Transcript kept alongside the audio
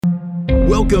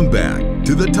Welcome back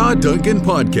to the Todd Duncan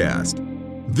Podcast.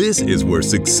 This is where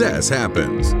success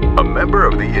happens. A member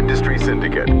of the Industry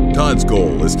Syndicate, Todd's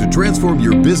goal is to transform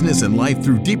your business and life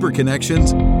through deeper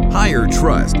connections, higher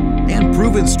trust, and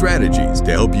proven strategies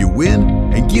to help you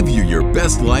win and give you your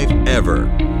best life ever.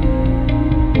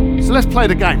 So let's play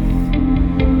the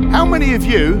game. How many of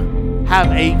you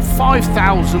have a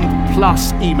 5,000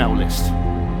 plus email list?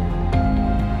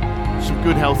 Some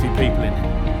good, healthy people in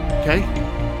it, okay?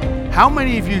 How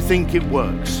many of you think it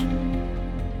works?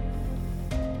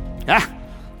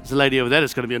 There's a lady over there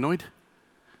that's going to be annoyed.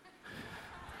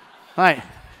 Right.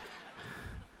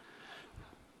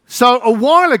 So a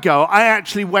while ago, I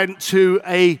actually went to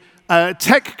a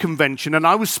tech convention, and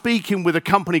I was speaking with a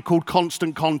company called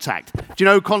Constant Contact. Do you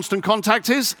know who Constant Contact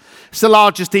is? It's the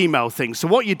largest email thing. So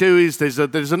what you do is there's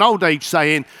an old age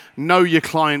saying, know your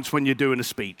clients when you're doing a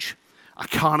speech. I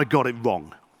kind of got it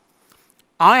wrong.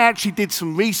 I actually did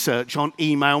some research on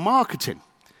email marketing.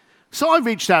 So I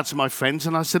reached out to my friends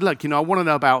and I said, look, I want to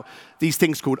know about these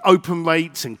things called open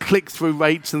rates and click-through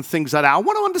rates and things like that. I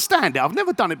want to understand it. I've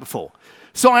never done it before.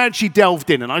 So I actually delved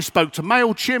in and I spoke to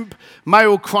MailChimp,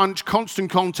 MailCrunch,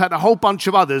 Constant Contact, a whole bunch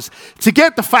of others to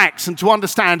get the facts and to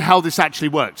understand how this actually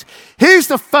works. Here's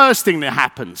the first thing that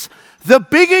happens. The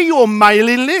bigger your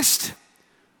mailing list,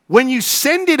 when you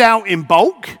send it out in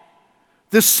bulk,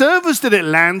 the servers that it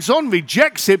lands on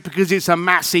rejects it because it's a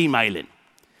mass emailing.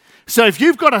 So if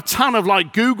you've got a ton of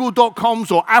like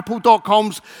Google.coms or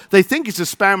Apple.coms, they think it's a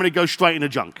spam and it goes straight in the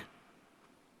junk.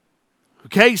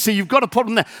 Okay, so you've got a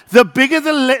problem there. The bigger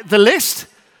the list,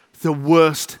 the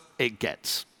worse it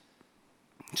gets.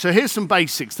 So here's some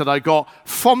basics that I got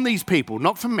from these people,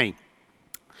 not from me.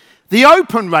 The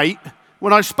open rate,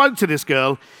 when I spoke to this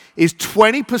girl, is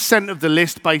 20% of the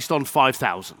list based on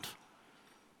 5,000.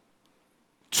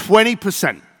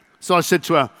 20%. So I said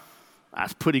to her,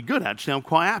 that's pretty good, actually. I'm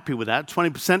quite happy with that.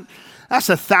 20%. That's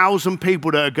 1,000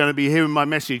 people that are going to be hearing my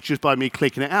message just by me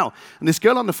clicking it out. And this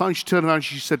girl on the phone, she turned around and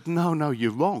she said, no,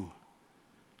 you're wrong.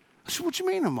 I said, what do you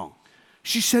mean I'm wrong?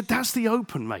 She said, that's the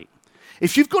open rate.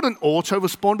 If you've got an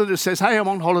autoresponder that says, hey, I'm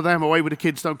on holiday, I'm away with the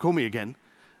kids, don't call me again,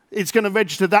 it's going to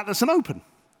register that that's an open.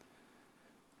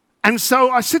 And so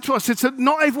I said to her, so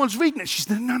not everyone's reading it. She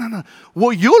said, no.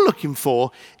 What you're looking for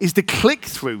is the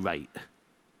click-through rate.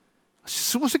 I said,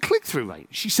 so what's a click-through rate?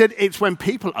 She said, it's when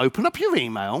people open up your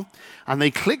email and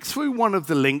they click through one of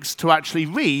the links to actually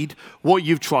read what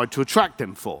you've tried to attract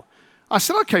them for. I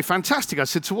said, okay, fantastic. I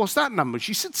said, so what's that number?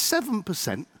 She said,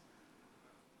 7%.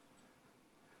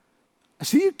 I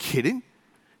said, are you kidding?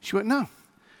 She went, no.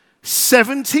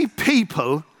 70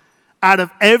 people out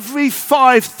of every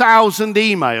 5,000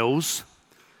 emails,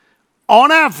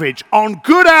 on average, on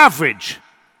good average,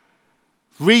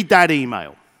 read that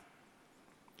email.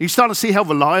 You starting to see how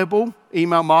reliable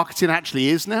email marketing actually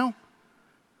is now?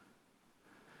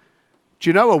 Do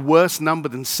you know a worse number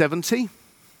than 70?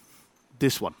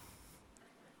 This one.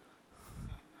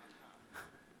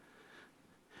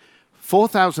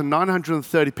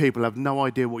 4,930 people have no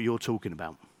idea what you're talking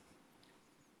about.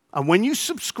 And when you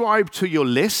subscribe to your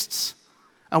lists,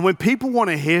 and when people want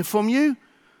to hear from you,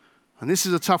 and this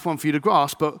is a tough one for you to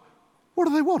grasp, but what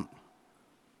do they want?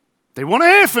 They want to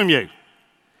hear from you.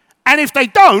 And if they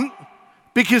don't,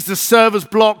 because the server's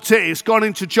blocked it, it's gone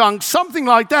into junk, something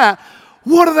like that,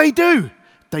 what do?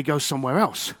 They go somewhere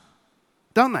else,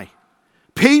 don't they?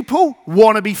 People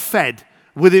want to be fed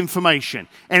with information.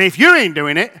 And if you ain't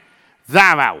doing it, they're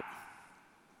out.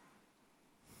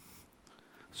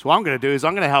 So what I'm going to do is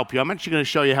I'm going to help you. I'm actually going to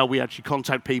show you how we actually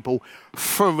contact people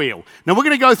for real. Now, we're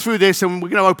going to go through this, and we're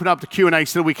going to open up the Q&A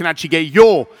so that we can actually get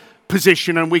your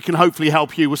position, and we can hopefully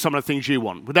help you with some of the things you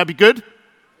want. Would that be good?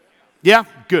 Yeah?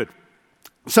 Good.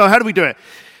 So how do we do it?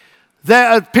 There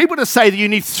are people that say that you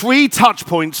need 3 touch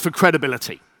points for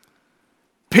credibility.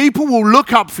 People will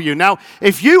look up for you. Now,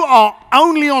 if you are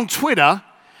only on Twitter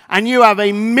and you have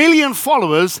 1 million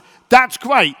followers, that's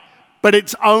great, but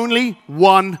it's only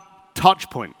 1 touch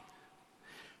point.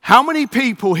 How many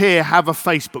people here have a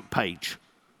Facebook page?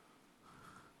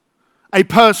 A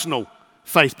personal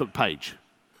Facebook page.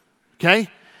 Okay?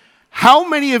 How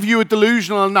many of you are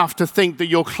delusional enough to think that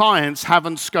your clients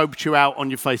haven't scoped you out on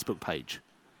your Facebook page?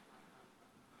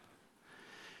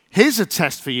 Here's a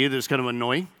test for you that's going to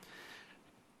annoy.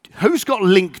 Who's got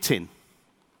LinkedIn?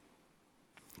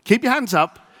 Keep your hands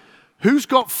up. Who's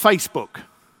got Facebook?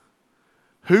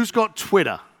 Who's got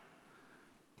Twitter?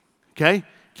 Okay?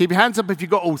 Keep your hands up if you've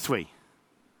got all 3.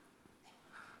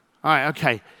 All right,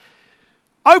 okay.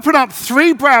 Open up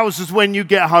 3 browsers when you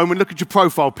get home and look at your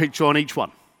profile picture on each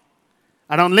one.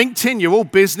 And on LinkedIn, you're all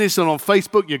business, and on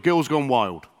Facebook, your girl's gone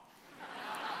wild.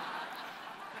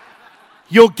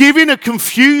 You're giving a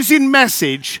confusing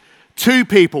message to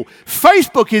people.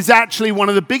 Facebook is actually one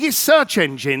of the biggest search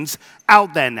engines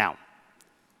out there now.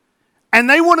 And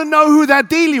they want to know who they're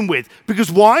dealing with. Because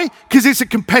why? Because it's a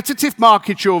competitive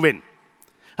market you're in.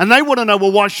 And they want to know,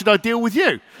 well, why should I deal with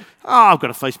you? Oh, I've got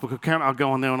a Facebook account. I'll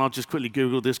go on there and I'll just quickly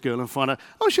Google this girl and find out,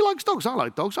 oh, she likes dogs. I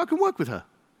like dogs. I can work with her.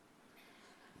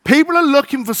 People are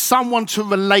looking for someone to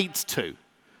relate to.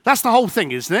 That's the whole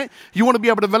thing, isn't it? You want to be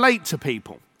able to relate to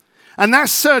people. And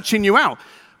that's searching you out.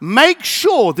 Make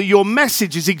sure that your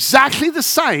message is exactly the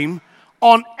same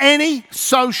on any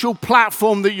social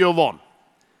platform that you're on.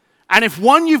 And if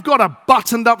one, you've got a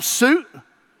buttoned up suit,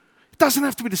 it doesn't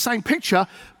have to be the same picture,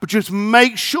 but just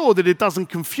make sure that it doesn't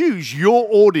confuse your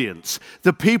audience,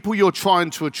 the people you're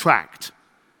trying to attract.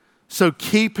 So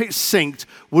keep it synced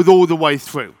with all the way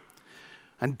through.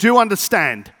 And do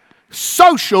understand,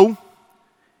 social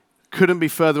couldn't be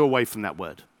further away from that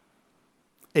word.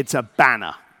 It's a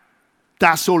banner.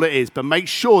 That's all it is. But make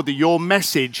sure that your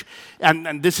message,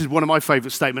 and this is one of my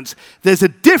favorite statements, there's a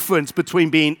difference between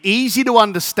being easy to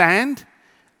understand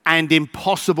and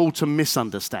impossible to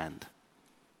misunderstand.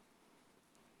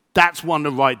 That's one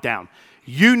to write down.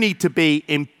 You need to be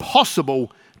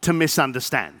impossible to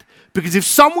misunderstand. Because if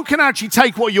someone can actually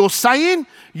take what you're saying,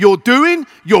 you're doing,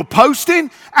 you're posting,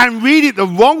 and read it the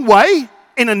wrong way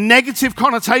in a negative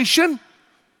connotation,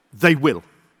 they will.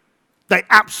 They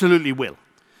absolutely will.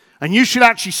 And you should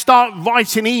actually start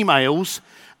writing emails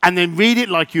and then read it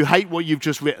like you hate what you've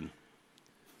just written.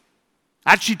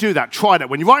 Actually do that. Try that.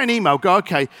 When you write an email, go,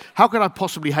 okay, how could I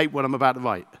possibly hate what I'm about to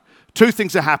write? Two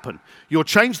things that happen. You'll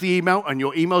change the email and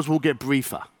your emails will get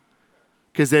briefer.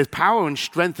 Because there's power and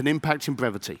strength and impact in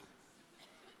brevity.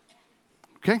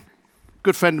 Okay?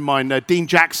 Good friend of mine, Dean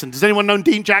Jackson. Does anyone know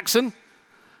Dean Jackson?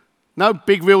 No?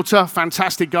 Big realtor,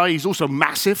 fantastic guy. He's also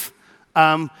massive.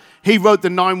 He wrote the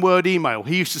 9-word email.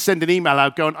 He used to send an email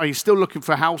out going, are you still looking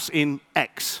for a house in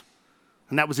X?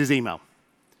 And that was his email.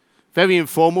 Very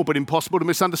informal, but impossible to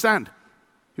misunderstand.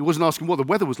 He wasn't asking what the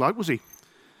weather was like, was he?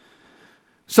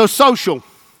 So social.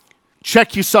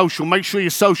 Check your social. Make sure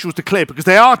your socials are clear because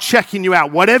they are checking you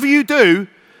out. Whatever you do,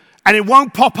 and it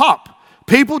won't pop up.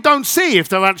 People don't see if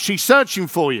they're actually searching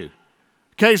for you.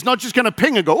 Okay, it's not just going to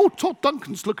ping and go, oh, Todd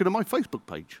Duncan's looking at my Facebook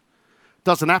page.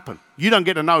 Doesn't happen. You don't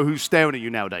get to know who's staring at you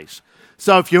nowadays.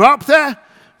 So if you're up there,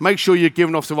 make sure you're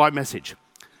giving off the right message.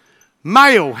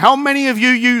 Mail. How many of you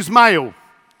use mail?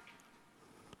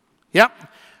 Yep.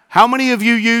 How many of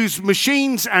you use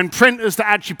machines and printers to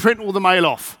actually print all the mail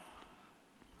off?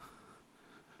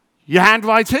 You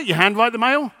handwrite it? You handwrite the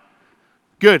mail?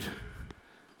 Good.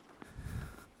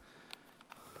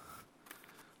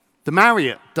 The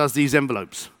Marriott does these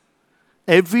envelopes.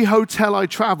 Every hotel I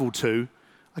travel to,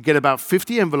 I get about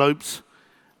 50 envelopes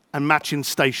and matching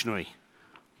stationery.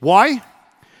 Why?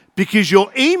 Because your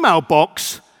email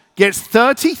box gets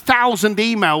 30,000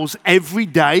 emails every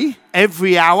day,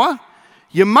 every hour.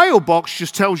 Your mailbox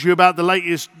just tells you about the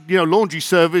latest, laundry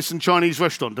service and Chinese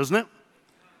restaurant, doesn't it?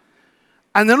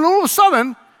 And then all of a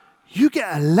sudden, you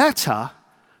get a letter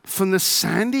from the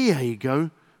San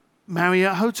Diego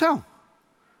Marriott Hotel.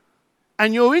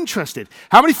 And you're interested.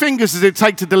 How many fingers does it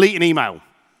take to delete an email?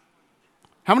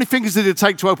 How many fingers did it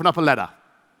take to open up a letter?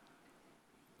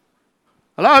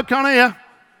 Hello, can't hear.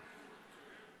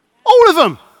 All of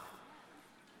them.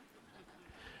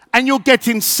 And you're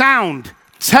getting sound,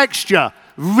 texture,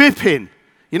 ripping.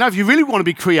 If you really want to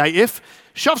be creative,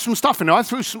 shove some stuff in there.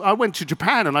 I went to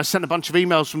Japan and I sent a bunch of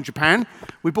emails from Japan.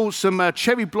 We bought some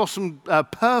cherry blossom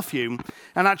perfume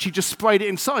and actually just sprayed it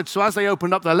inside. So as they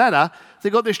opened up their letter, they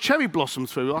got this cherry blossom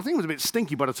through. I think it was a bit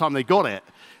stinky by the time they got it.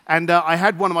 And I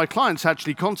had one of my clients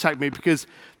actually contact me because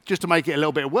just to make it a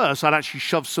little bit worse, I'd actually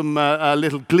shoved some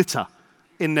little glitter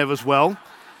in there as well.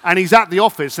 And he's at the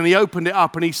office and he opened it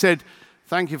up and he said,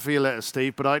 thank you for your letter,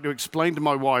 Steve, but I had to explain to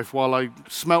my wife while I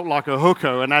smelt like a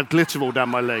hooker and had glitter all down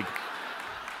my leg.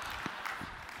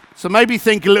 So maybe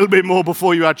think a little bit more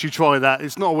before you actually try that.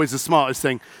 It's not always the smartest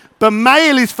thing. But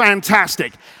mail is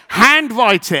fantastic.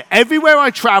 Handwrite it. Everywhere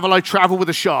I travel with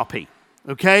a Sharpie.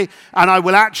 Okay? And I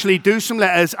will actually do some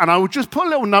letters and I will just put a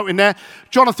little note in there.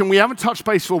 Jonathan, we haven't touched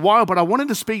base for a while, but I wanted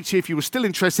to speak to you if you were still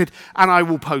interested, and I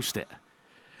will post it.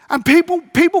 And people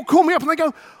call me up and they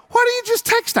go, why don't you just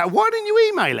text that? Why didn't you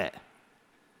email it?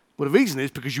 Well, the reason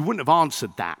is because you wouldn't have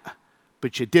answered that,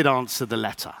 but you did answer the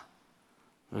letter.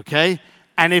 Okay?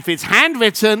 And if it's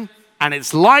handwritten and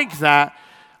it's like that,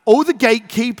 all the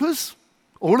gatekeepers,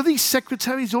 all of these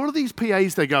secretaries, all of these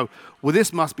PAs, they go, well,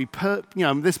 this must be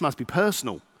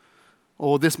personal.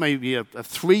 Or this may be a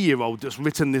 3-year-old that's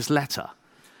written this letter.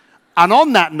 And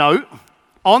on that note,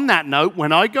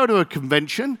 when I go to a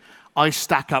convention, I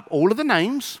stack up all of the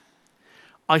names.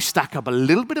 I stack up a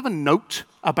little bit of a note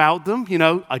about them. You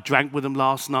know, I drank with them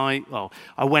last night, or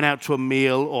I went out to a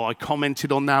meal, or I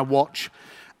commented on their watch.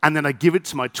 And then I give it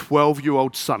to my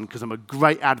 12-year-old son because I'm a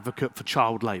great advocate for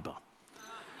child labor.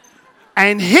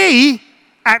 And he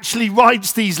actually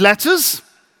writes these letters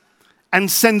and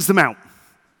sends them out.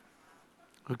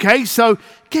 Okay, so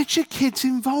get your kids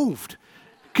involved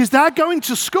because they're going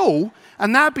to school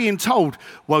and they're being told,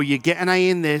 well, you get an A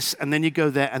in this, and then you go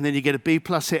there, and then you get a B+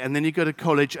 here, and then you go to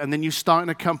college, and then you start in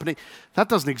a company. That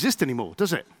doesn't exist anymore,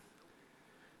 does it?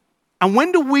 And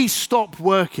when do we stop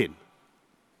working?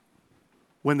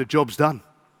 When the job's done.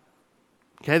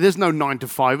 Okay, there's no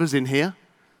 9-to-5ers in here.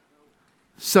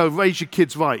 So raise your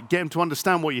kids right. Get them to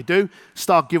understand what you do.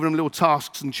 Start giving them little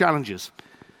tasks and challenges.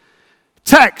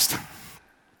 Text.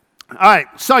 All right,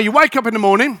 so you wake up in the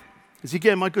morning. Is he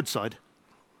getting my good side?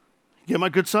 You get my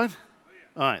good side?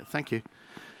 All right, thank you.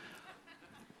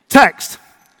 Text.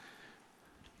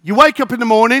 You wake up in the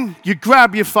morning, you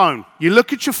grab your phone. You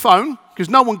look at your phone, because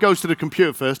no one goes to the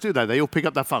computer first, do they? They all pick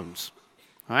up their phones.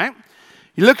 All right?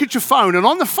 You look at your phone, and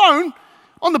on the phone,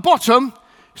 on the bottom,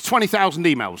 is 20,000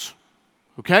 emails.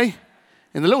 Okay?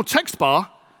 In the little text bar,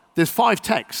 there's 5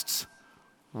 texts.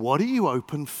 What do you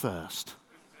open first?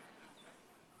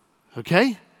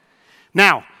 Okay?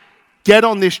 Now, get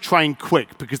on this train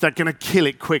quick because they're going to kill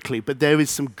it quickly. But there is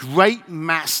some great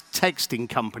mass texting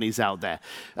companies out there.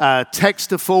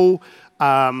 Textaful.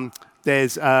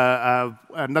 There's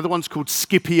another one's called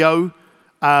Skipio.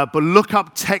 But look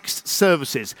up text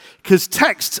services because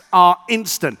texts are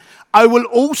instant. I will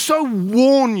also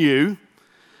warn you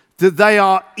that they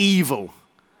are evil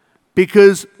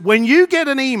because when you get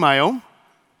an email,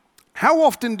 how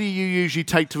often do you usually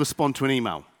take to respond to an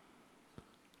email?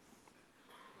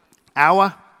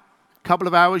 Hour, couple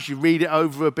of hours, you read it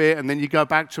over a bit, and then you go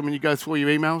back to them and you go through all your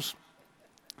emails.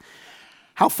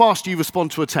 How fast do you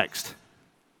respond to a text?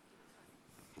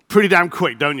 Pretty damn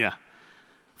quick, don't you?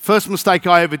 First mistake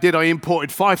I ever did, I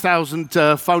imported 5,000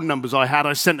 phone numbers I had.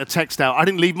 I sent a text out. I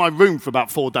didn't leave my room for about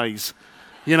 4 days,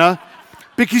 you know?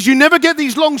 Because you never get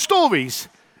these long stories.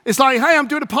 It's like, hey, I'm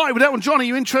doing a party with Elton John. Are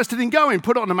you interested in going?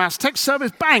 Put it on a mass text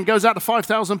service. Bang, goes out to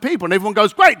 5,000 people. And everyone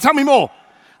goes, great, tell me more.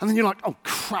 And then you're like, oh,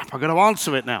 crap, I've got to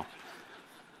answer it now.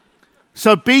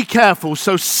 So be careful.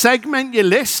 So segment your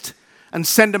list and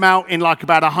send them out in like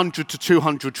about 100 to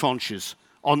 200 tranches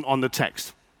on the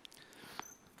text.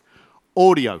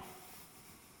 Audio.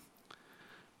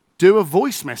 Do a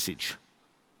voice message.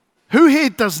 Who here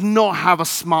does not have a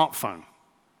smartphone?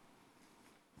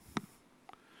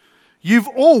 You've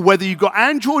all, whether you've got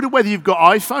Android or whether you've got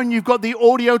iPhone, you've got the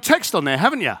audio text on there,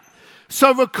 haven't you?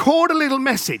 So record a little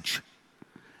message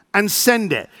and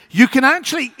send it. You can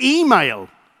actually email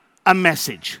a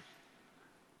message.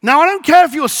 Now, I don't care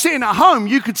if you're sitting at home.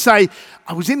 You could say,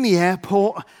 I was in the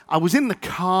airport, I was in the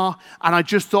car, and I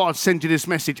just thought I'd send you this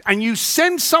message. And you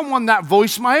send someone that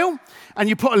voicemail, and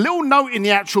you put a little note in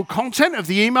the actual content of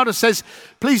the email that says,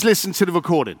 please listen to the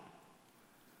recording.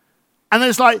 And then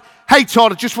it's like, hey,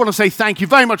 Todd, I just want to say thank you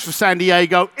very much for San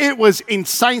Diego. It was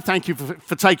insane. Thank you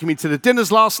for taking me to the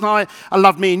dinners last night. I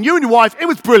loved meeting you and your wife. It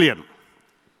was brilliant.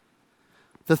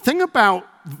 The thing about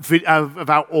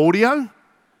audio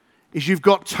is you've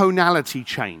got tonality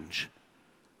change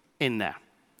in there.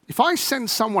 If I send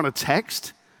someone a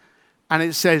text and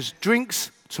it says,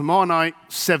 drinks tomorrow night,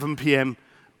 7 p.m.,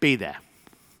 be there.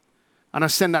 And I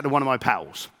send that to one of my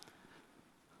pals.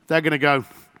 They're going to go,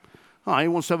 oh, he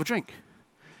wants to have a drink.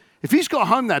 If he's got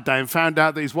home that day and found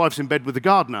out that his wife's in bed with the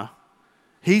gardener,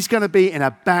 he's going to be in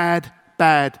a bad,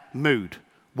 bad mood.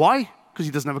 Why? Because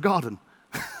he doesn't have a garden.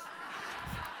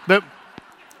 But,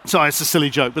 sorry, it's a silly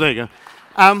joke, but there you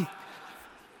go.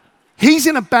 He's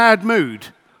in a bad mood.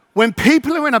 When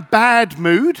people are in a bad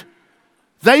mood,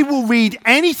 they will read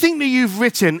anything that you've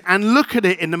written and look at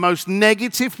it in the most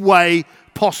negative way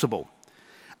possible.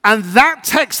 And that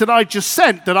text that I just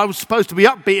sent, that I was supposed to be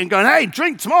upbeat and going, hey,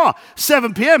 drink tomorrow,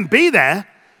 7 p.m., be there,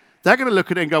 they're going to look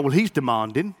at it and go, well, he's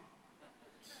demanding.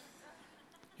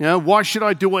 You know, why should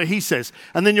I do what he says?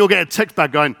 And then you'll get a text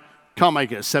back going, can't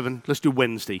make it at 7, let's do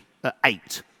Wednesday at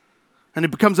 8. And it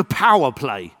becomes a power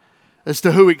play as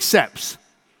to who accepts.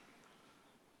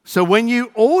 So when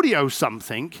you audio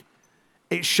something,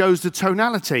 it shows the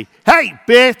tonality. Hey,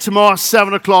 beer tomorrow,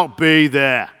 7 o'clock, be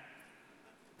there.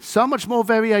 So much more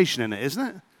variation in it, isn't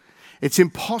it? It's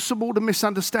impossible to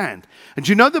misunderstand. And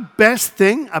do you know the best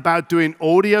thing about doing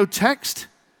audio text?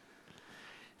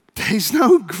 There's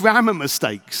no grammar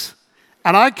mistakes.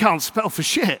 And I can't spell for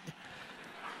shit.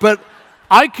 But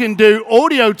I can do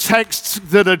audio texts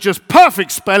that are just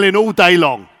perfect spelling all day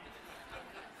long.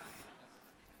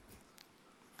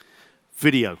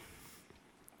 video.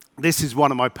 This is one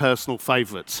of my personal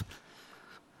favorites.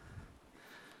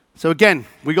 So again,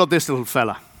 we got this little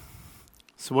fella.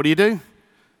 So what do?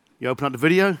 You open up the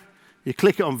video, you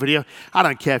click it on video. I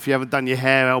don't care if you haven't done your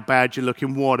hair, how bad you're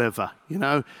looking, whatever,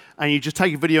 And you just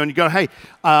take a video and you go, hey,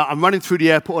 I'm running through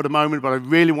the airport at the moment, but I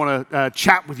really want to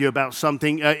chat with you about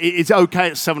something. It's okay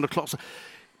at 7 o'clock. So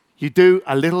you do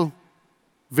a little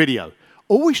video.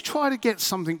 Always try to get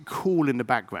something cool in the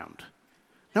background.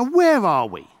 Now, where are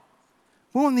we?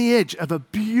 We're on the edge of a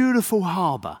beautiful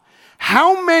harbor.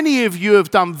 How many of you have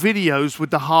done videos with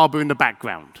the harbor in the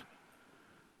background?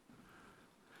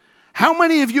 How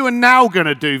many of you are now going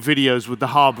to do videos with the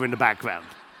harbor in the background?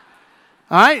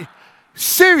 All right?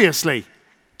 Seriously,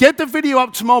 get the video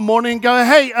up tomorrow morning and go,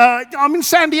 hey, I'm in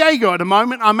San Diego at the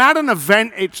moment. I'm at an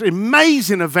event. It's an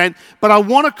amazing event, but I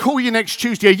want to call you next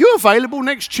Tuesday. Are you available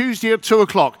next Tuesday at 2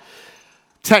 o'clock?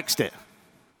 Text it.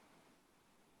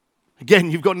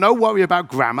 Again, you've got no worry about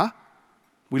grammar.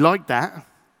 We like that.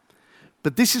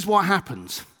 But this is what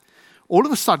happens. All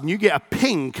of a sudden, you get a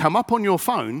ping come up on your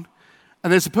phone,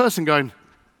 and there's a person going,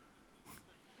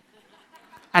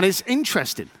 and it's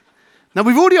interesting. Now,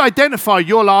 we've already identified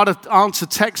you're allowed to answer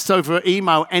texts over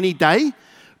email any day,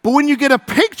 but when you get a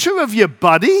picture of your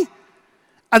buddy,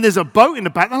 and there's a boat in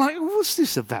the back, they're like, what's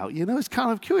this about? It's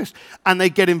kind of curious. And they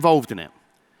get involved in it.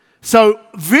 So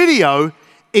video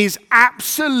is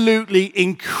absolutely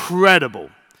incredible.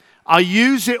 I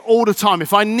use it all the time.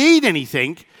 If I need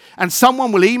anything, and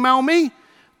someone will email me,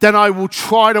 then I will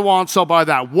try to answer by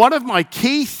that. One of my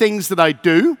key things that I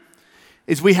do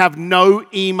is we have no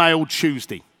email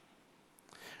Tuesday.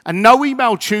 And no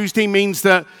email Tuesday means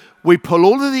that we pull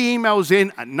all of the emails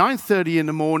in at 9:30 in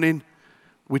the morning,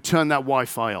 we turn that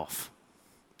Wi-Fi off.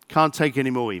 Can't take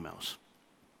any more emails.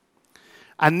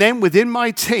 And then within my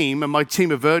team, and my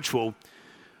team are virtual,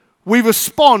 we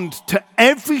respond to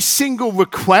every single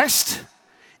request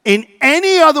in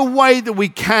any other way that we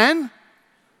can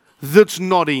that's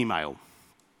not email.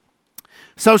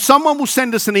 So someone will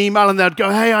send us an email and they'll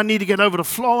go, hey, I need to get over to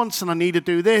Florence and I need to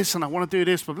do this and I want to do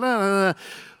this, blah, blah, blah.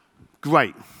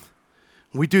 Great.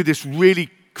 We do this really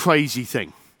crazy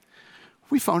thing.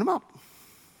 We phone them up.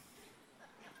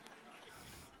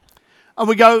 And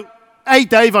we go, hey,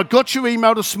 Dave, I got your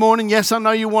email this morning. Yes, I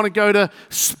know you want to go to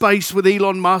space with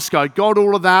Elon Musk. I got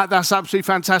all of that. That's absolutely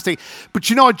fantastic.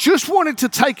 But I just wanted to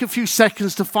take a few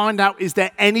seconds to find out, is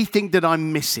there anything that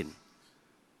I'm missing?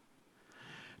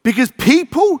 Because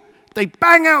people, they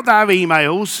bang out their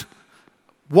emails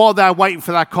while they're waiting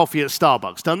for that coffee at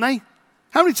Starbucks, don't they?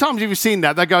 How many times have you seen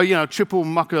that? They go, triple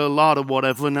macchiato,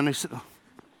 whatever, and then they say, oh,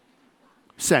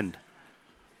 send.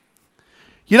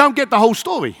 You don't get the whole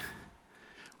story.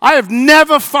 I have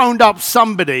never phoned up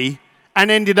somebody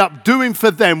and ended up doing for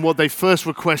them what they first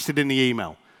requested in the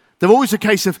email. They're always a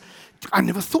case of, I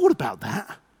never thought about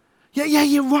that. Yeah,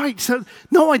 you're right. So,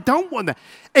 no, I don't want that.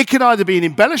 It could either be an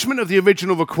embellishment of the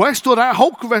original request or that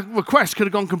whole request could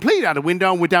have gone completely out the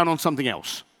window and we're down on something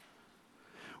else.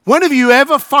 When have you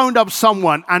ever phoned up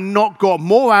someone and not got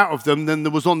more out of them than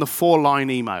there was on the 4-line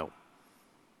email?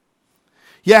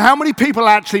 Yeah, how many people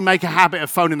actually make a habit of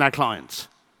phoning their clients?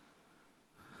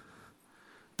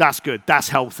 That's good. That's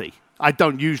healthy. I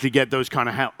don't usually get those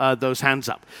kind of those hands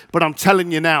up. But I'm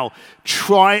telling you now,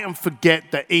 try and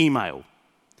forget the email.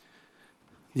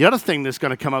 The other thing that's going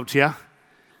to come up to you,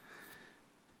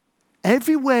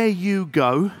 everywhere you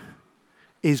go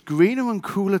is greener and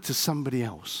cooler to somebody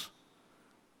else.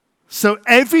 So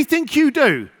everything you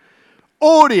do,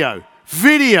 audio,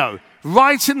 video,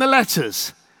 writing the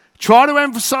letters, try to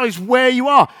emphasize where you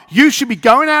are. You should be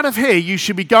going out of here. You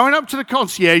should be going up to the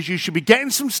concierge. You should be getting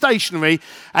some stationery,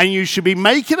 and you should be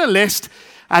making a list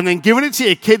and then giving it to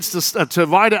your kids to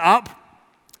write it up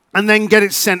and then get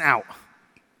it sent out.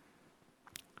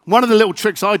 One of the little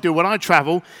tricks I do when I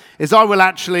travel is I will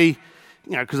actually,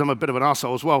 because I'm a bit of an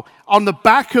arsehole as well, on the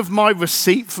back of my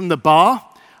receipt from the bar,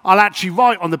 I'll actually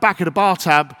write on the back of the bar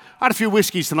tab, I had a few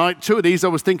whiskeys tonight, 2 of these, I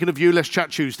was thinking of you, let's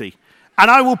chat Tuesday. And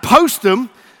I will post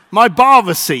them, my bar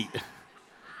receipt.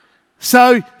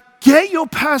 So get your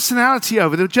personality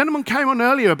over. The gentleman came on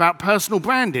earlier about personal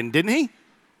branding, didn't he?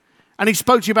 And he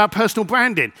spoke to you about personal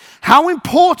branding. How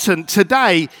important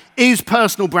today is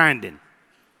personal branding?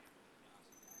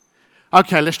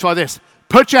 Okay, let's try this.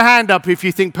 Put your hand up if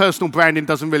you think personal branding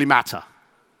doesn't really matter.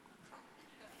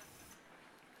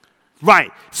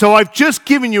 Right, so I've just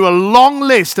given you a long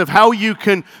list of how you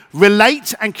can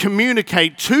relate and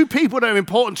communicate to people that are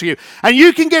important to you. And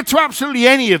you can get to absolutely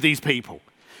any of these people.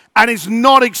 And it's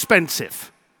not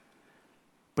expensive.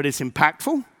 But it's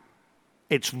impactful,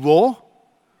 it's raw,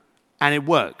 and it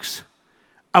works.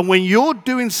 And when you're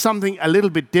doing something a little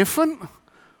bit different,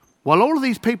 while all of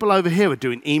these people over here are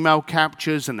doing email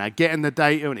captures and they're getting the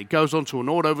data and it goes onto an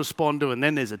autoresponder and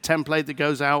then there's a template that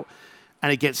goes out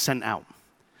and it gets sent out.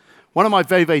 One of my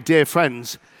very, very dear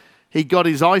friends, he got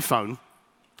his iPhone,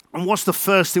 and what's the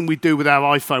first thing we do with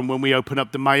our iPhone when we open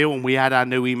up the mail and we add our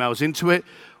new emails into it?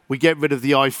 We get rid of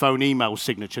the iPhone email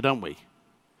signature, don't we?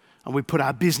 And we put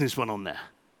our business one on there.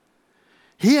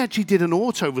 He actually did an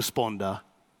autoresponder,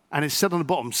 and it said on the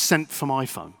bottom, sent from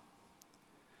iPhone.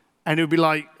 And it would be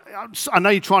like, I know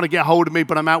you're trying to get hold of me,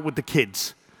 but I'm out with the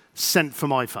kids. Sent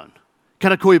from iPhone.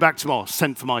 Can I call you back tomorrow?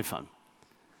 Sent from iPhone.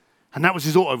 And that was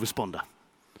his autoresponder.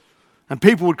 And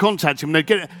people would contact him, and they'd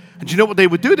get it. And do you know what they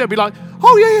would do? They'd be like,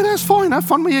 oh, yeah, that's fine. Have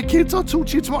fun with your kids. I'll talk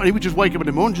to you tomorrow. And he would just wake up in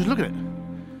the morning and just look at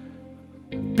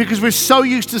it. Because we're so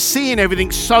used to seeing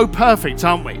everything so perfect,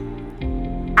 aren't we?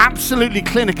 Absolutely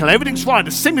clinical. Everything's right.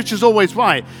 The signature's always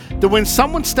right. That when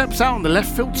someone steps out on the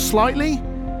left field slightly,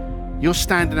 you're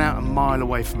standing out a mile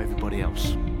away from everybody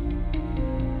else.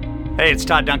 Hey, it's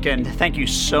Todd Duncan. Thank you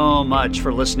so much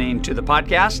for listening to the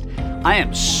podcast. I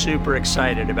am super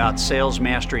excited about Sales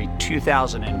Mastery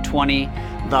 2020,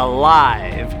 the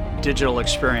live digital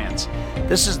experience.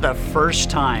 This is the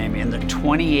first time in the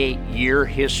 28-year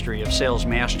history of Sales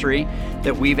Mastery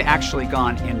that we've actually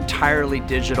gone entirely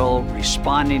digital,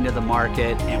 responding to the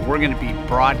market, and we're going to be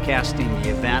broadcasting the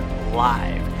event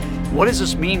live. What does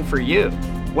this mean for you?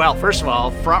 Well, first of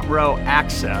all, front row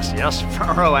access. Yes,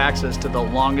 front row access to the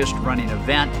longest running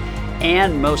event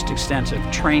and most extensive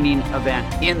training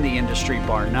event in the industry,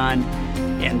 bar none,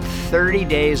 and 30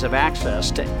 days of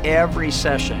access to every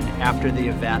session after the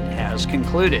event has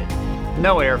concluded.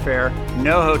 No airfare,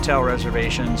 no hotel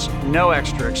reservations, no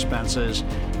extra expenses,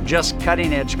 just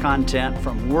cutting-edge content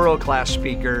from world-class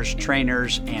speakers,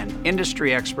 trainers, and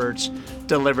industry experts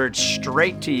delivered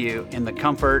straight to you in the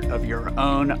comfort of your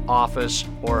own office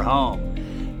or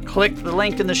home. Click the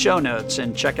link in the show notes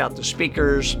and check out the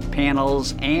speakers,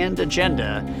 panels, and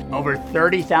agenda. Over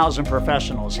 30,000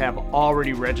 professionals have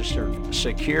already registered.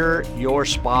 Secure your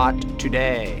spot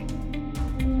today.